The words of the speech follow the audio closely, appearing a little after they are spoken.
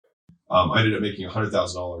I ended up making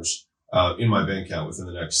 $100,000 in my bank account within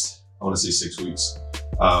the next, I want to say 6 weeks.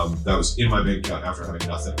 That was in my bank account after having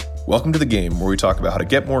nothing. Welcome to The Game, where we talk about how to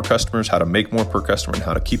get more customers, how to make more per customer, and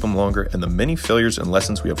how to keep them longer, and the many failures and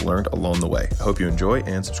lessons we have learned along the way. I hope you enjoy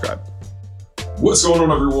and subscribe. What's going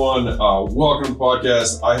on, everyone? Welcome to the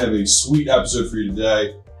podcast. I have a sweet episode for you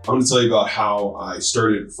today. I'm going to tell you about how I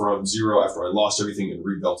started from zero after I lost everything and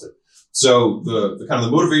rebuilt it. So the kind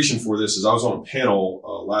of the motivation for this is I was on a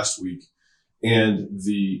panel last week, and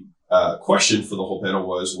the question for the whole panel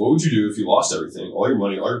was, what would you do if you lost everything, all your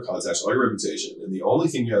money, all your contacts, all your reputation, and the only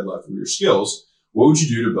thing you had left were your skills? What would you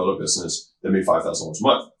do to build a business that made $5,000 a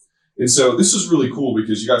month? And so this was really cool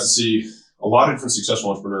because you got to see a lot of different successful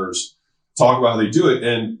entrepreneurs talk about how they do it.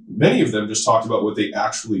 And many of them just talked about what they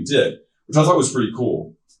actually did, which I thought was pretty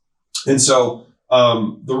cool. And so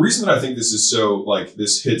the reason that I think this is so,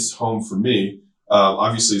 this hits home for me,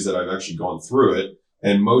 obviously, is that I've actually gone through it.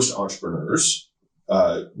 And most entrepreneurs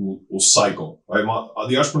will cycle, right?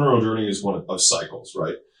 The entrepreneurial journey is one of cycles,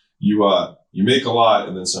 right? You make a lot,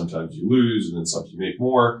 and then sometimes you lose, and then sometimes you make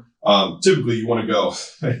more. Typically, you want to go,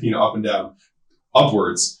 up and down,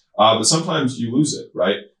 upwards, but sometimes you lose it,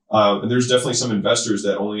 right? And there's definitely some investors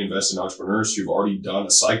that only invest in entrepreneurs who've already done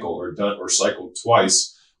a cycle or cycled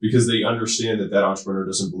twice because they understand that entrepreneur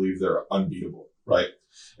doesn't believe they're unbeatable, right?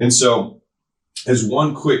 And so, as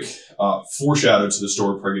one quick foreshadow to the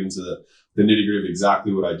story before I get into the nitty-gritty of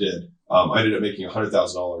exactly what I did, I ended up making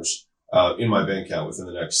 $100,000 in my bank account within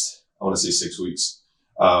the next, I want to say 6 weeks.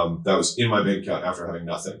 That was in my bank account after having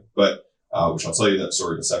nothing, but which I'll tell you that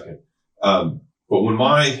story in a second. But when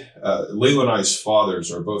Layla and I's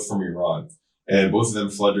fathers are both from Iran, and both of them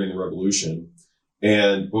fled during the revolution,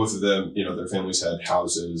 and both of them, their families had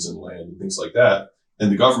houses and land and things like that.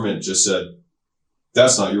 And the government just said,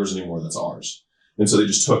 that's not yours anymore, that's ours. And so they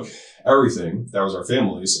just took everything that was our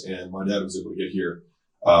family's, and my dad was able to get here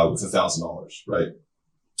with $1,000, right?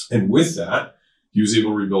 And with that, he was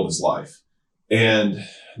able to rebuild his life. And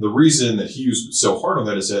the reason that he was so hard on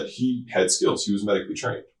that is that he had skills. He was medically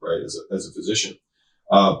trained, right, as a physician.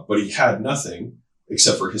 But he had nothing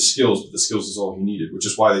except for his skills, but the skills is all he needed, which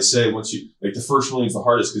is why they say the first million is the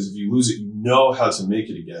hardest, because if you lose it, you know how to make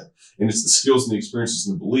it again. And it's the skills and the experiences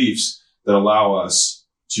and the beliefs that allow us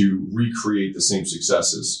to recreate the same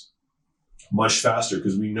successes much faster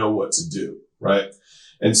because we know what to do, right?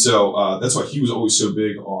 And so that's why he was always so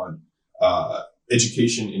big on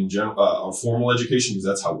education in general, on formal education, because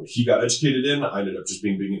that's how he got educated in. I ended up just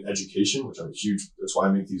being big in education, which that's why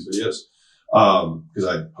I make these videos, because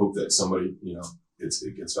I hope that somebody,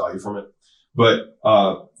 it gets value from it. But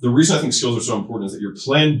the reason I think skills are so important is that your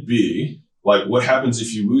plan B, like what happens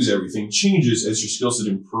if you lose everything, changes as your skill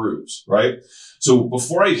set improves, right? So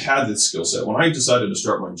before I had this skill set, when I decided to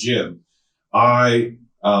start my gym, my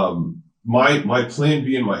plan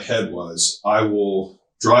B in my head was I will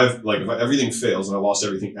drive, if everything fails and I lost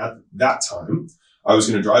everything at that time, I was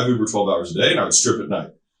going to drive Uber 12 hours a day and I would strip at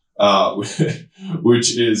night,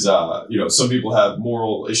 which is, some people have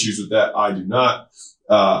moral issues with that. I do not.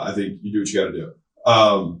 I think you do what you got to do.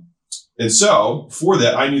 And so for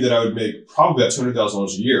that, I knew that I would make probably about $200,000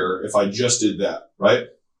 a year if I just did that, right?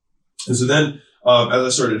 And so then, as I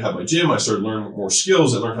started to have my gym, I started learning more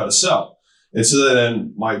skills. I learned how to sell. And so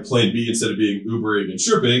then my plan B, instead of being Ubering and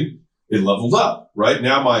stripping, it leveled up, right?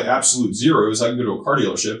 Now my absolute zero is I can go to a car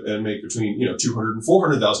dealership and make between, $200,000 and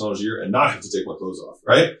 $400,000 a year and not have to take my clothes off,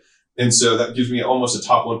 right? And so that gives me almost a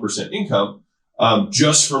top 1% income,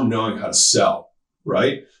 just from knowing how to sell,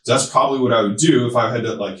 right? So that's probably what I would do if I had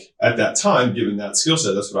to, at that time, given that skill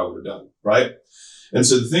set, that's what I would have done, right? And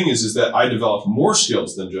so the thing is that I developed more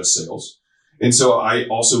skills than just sales. And so I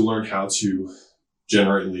also learned how to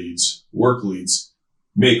generate leads, work leads,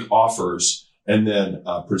 make offers, and then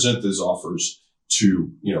present those offers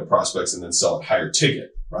to, prospects and then sell at higher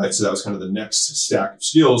ticket, right? So that was kind of the next stack of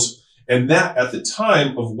skills. And that at the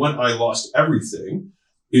time of when I lost everything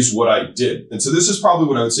is what I did. And so this is probably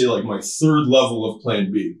what I would say, my third level of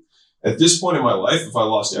plan B. At this point in my life, if I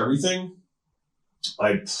lost everything,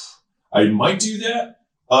 I might do that.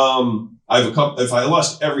 If I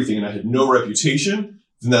lost everything and I had no reputation,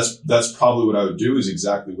 then that's probably what I would do, is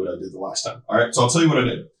exactly what I did the last time. All right. So I'll tell you what I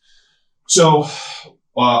did. So,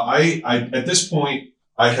 I at this point,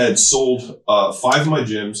 I had sold 5 of my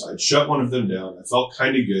gyms. I'd shut one of them down. I felt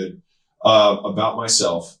kind of good about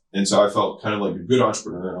myself. And so I felt kind of like a good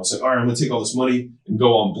entrepreneur. And I was like, all right, I'm going to take all this money and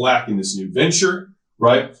go on black in this new venture,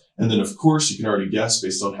 right? And then, of course, you can already guess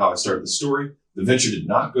based on how I started the story, the venture did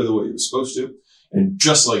not go the way it was supposed to. And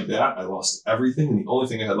just like that, I lost everything. And the only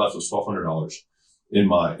thing I had left was $1,200 in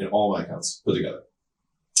all my accounts put together.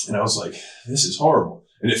 And I was like, this is horrible.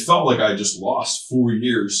 And it felt like I just lost 4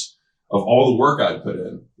 years of all the work I'd put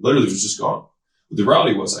in. Literally, it was just gone. But the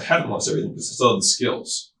reality was I hadn't lost everything because I still had the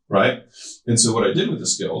skills, right? And so what I did with the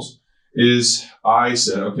skills is I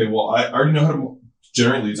said, okay, well, I already know how to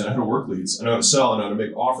generate leads. I know how to work leads. I know how to sell. I know how to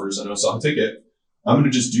make offers. I know how to sell a ticket. I'm going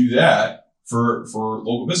to just do that for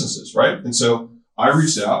local businesses, right? And so I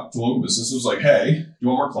reached out to local businesses like, hey, do you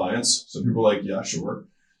want more clients? Some people were like, yeah, sure.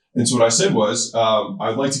 And so what I said was,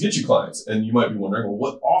 I'd like to get you clients. And you might be wondering, well,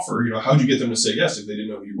 what offer? How'd you get them to say yes if they didn't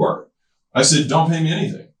know who you were? I said, don't pay me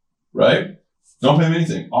anything, right? Don't pay me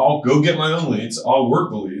anything. I'll go get my own leads. I'll work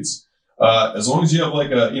the leads. As long as you have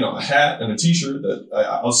like a hat and a t-shirt that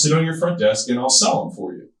I'll sit on your front desk and I'll sell them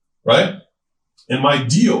for you, right? And my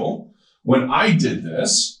deal, when I did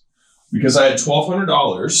this, because I had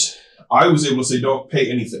 $1,200, I was able to say, don't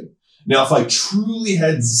pay anything. Now, if I truly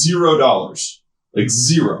had $0, like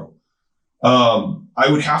zero, I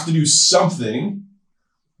would have to do something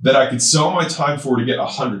that I could sell my time for to get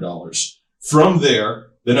 $100. From there,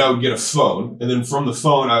 then I would get a phone. And then from the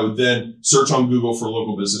phone, I would then search on Google for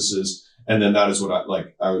local businesses. And then that is what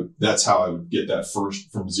that's how I would get that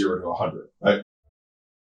first from 0 to 100, right?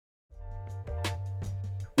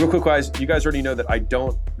 Real quick, guys, you guys already know that I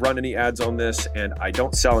don't run any ads on this and I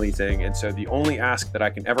don't sell anything. And so the only ask that I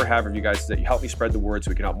can ever have of you guys is that you help me spread the word so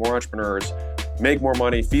we can help more entrepreneurs make more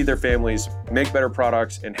money, feed their families, make better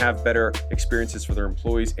products, and have better experiences for their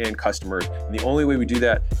employees and customers. And the only way we do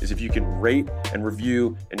that is if you can rate and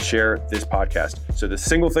review and share this podcast. So the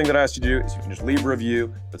single thing that I ask you to do is you can just leave a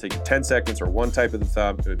review. It'll take you 10 seconds or one type of the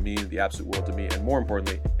thumb. It would mean the absolute world to me. And more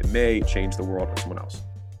importantly, it may change the world for someone else.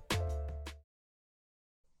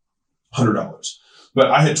 $100.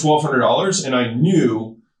 But I had $1,200 and I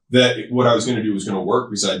knew that what I was going to do was going to work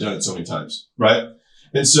because I had done it so many times, right?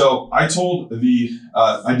 And so I told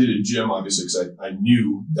I did a gym, obviously, because I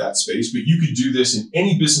knew that space, but you could do this in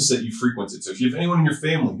any business that you frequented. So if you have anyone in your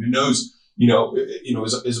family who knows,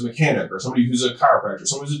 is a mechanic or somebody who's a chiropractor,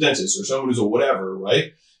 someone who's a dentist or someone who's a whatever,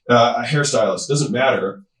 right? A hairstylist, doesn't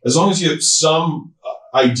matter. As long as you have some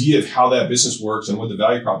idea of how that business works and what the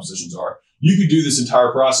value propositions are, you could do this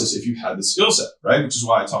entire process if you had the skill set, right? Which is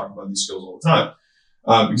why I talk about these skills all the time,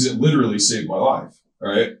 because it literally saved my life,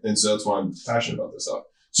 right? And so that's why I'm passionate about this stuff.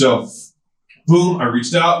 So, boom, I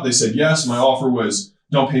reached out. They said yes. My offer was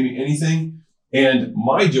don't pay me anything. And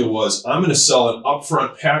my deal was I'm going to sell an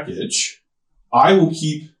upfront package. I will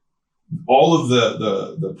keep all of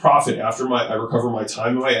the profit after I recover my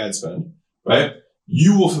time and my ad spend, right?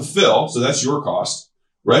 You will fulfill, so that's your cost.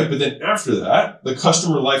 Right. But then after that, the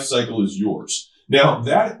customer life cycle is yours. Now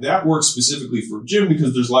that works specifically for Jim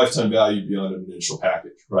because there's lifetime value beyond an initial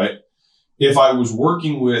package. Right. If I was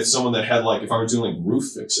working with someone that had if I was doing like roof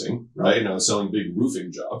fixing, right, and I was selling big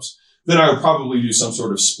roofing jobs, then I would probably do some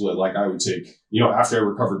sort of split. Like I would take, after I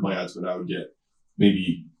recovered my ad spend, I would get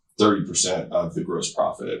maybe 30% of the gross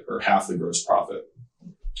profit or half the gross profit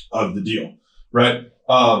of the deal. Right.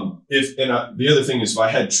 The other thing is if I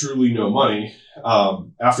had truly no money,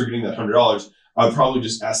 after getting that $100, I'd probably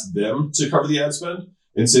just ask them to cover the ad spend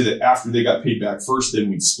and say that after they got paid back first, then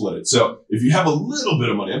we'd split it. So if you have a little bit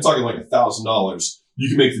of money, I'm talking like $1,000, you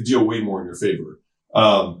can make the deal way more in your favor.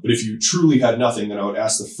 But if you truly had nothing, then I would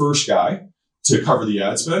ask the first guy to cover the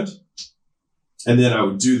ad spend. And then I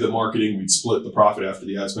would do the marketing. We'd split the profit after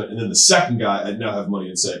the ad spend. And then the second guy, I'd now have money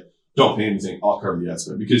and say, don't pay anything. I'll cover the ad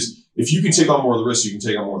spend. Because if you can take on more of the risk, you can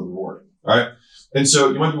take on more of the reward. All right. And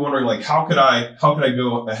so you might be wondering, how could I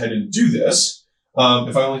go ahead and do this?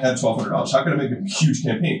 If I only had $1,200, how could I make a huge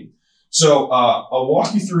campaign? So, I'll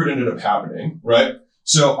walk you through what ended up happening, right?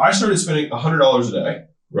 So I started spending $100 a day,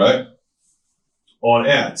 right, on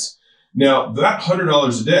ads. Now that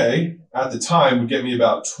 $100 a day at the time would get me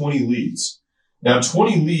about 20 leads. Now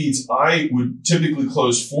 20 leads, I would typically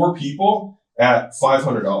close 4 people at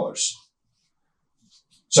 $500.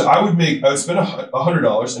 So I would spend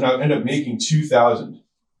 $100 and I would end up making $2,000,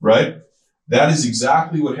 right? That is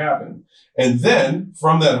exactly what happened. And then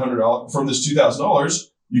from that from this $2,000,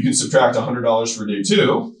 you can subtract $100 for day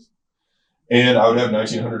 2 and I would have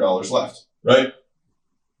 $1,900 left, right?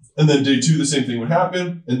 And then day 2, the same thing would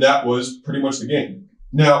happen. And that was pretty much the game.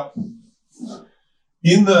 Now,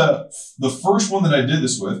 in the first one that I did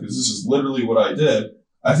this with, because this is literally what I did,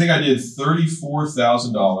 I think I did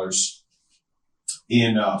 $34,000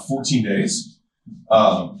 in 14 days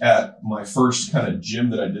at my first kind of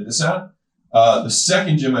gym that I did this at. The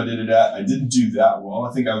second gym I did it at, I didn't do that well.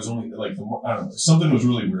 I think I was only I don't know, something was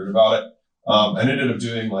really weird about it. I ended up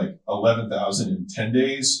doing like 11,000 in 10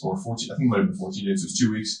 days or 14. I think it might have been 14 days. It was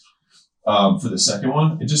 2 weeks for the second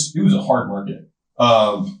one. It was a hard market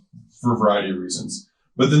for a variety of reasons.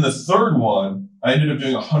 But then the third one, I ended up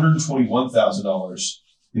doing $121,000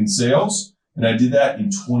 in sales, and I did that in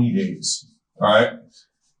 20 days. All right.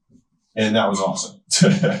 And that was awesome.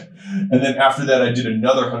 And then after that, I did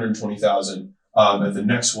another 120,000 at the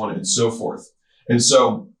next one, and so forth. And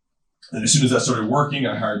so, and as soon as that started working,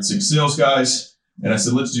 I hired 6 sales guys, and I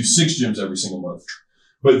said, let's do 6 gyms every single month.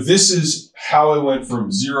 But this is how I went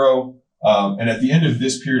from zero. And at the end of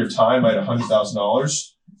this period of time, I had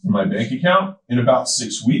 $100,000 in my bank account in about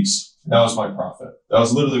 6 weeks. That was my profit. That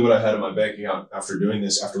was literally what I had in my bank account after doing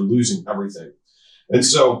this, after losing everything. And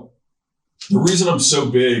so the reason I'm so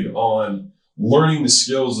big on learning the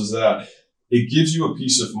skills is that it gives you a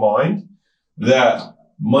peace of mind that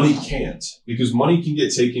money can't, because money can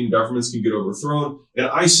get taken, governments can get overthrown. And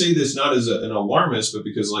I say this not as an alarmist, but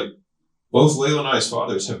because like both Layla and I's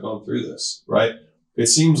fathers have gone through this, right? It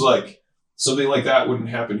seems like something like that wouldn't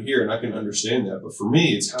happen here, and I can understand that. But for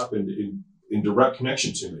me, it's happened in direct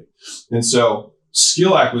connection to me. And so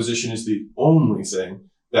skill acquisition is the only thing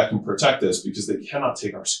that can protect us, because they cannot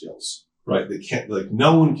take our skills, right? They can't, like,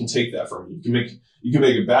 no one can take that from you. You can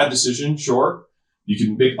make a bad decision, sure. You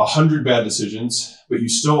can make 100 bad decisions, but you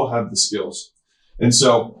still have the skills. And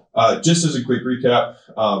so, just as a quick recap,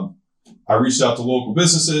 I reached out to local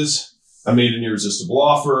businesses. I made an irresistible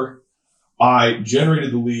offer. I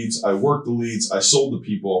generated the leads. I worked the leads. I sold the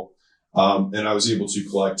people. And I was able to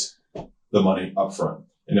collect the money up front.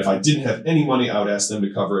 And if I didn't have any money, I would ask them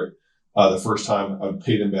to cover it the first time. I would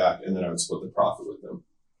pay them back, and then I would split the profit with them.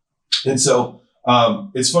 And so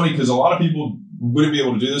it's funny because a lot of people wouldn't be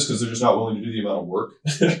able to do this because they're just not willing to do the amount of work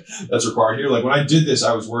that's required here. Like when I did this,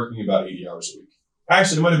 I was working about 80 hours a week.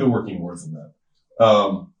 Actually, I might have been working more than that.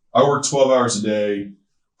 I worked 12 hours a day,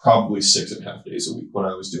 probably 6.5 days a week when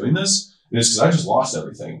I was doing this. And it's because I just lost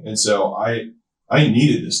everything. And so I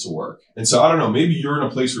needed this to work. And so I don't know, maybe you're in a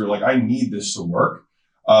place where you're like, I need this to work.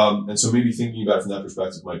 And so maybe thinking about it from that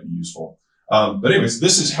perspective might be useful. But anyways,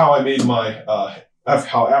 this is how I made my,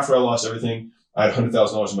 how after I lost everything, I had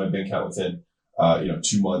 $100,000 in my bank account within,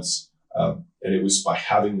 2 months. And it was by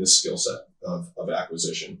having this skill set of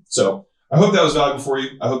acquisition. So I hope that was valuable for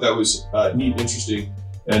you. I hope that was neat and interesting.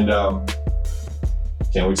 And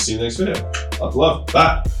can't wait to see you in the next video. Lots of love.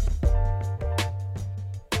 Bye.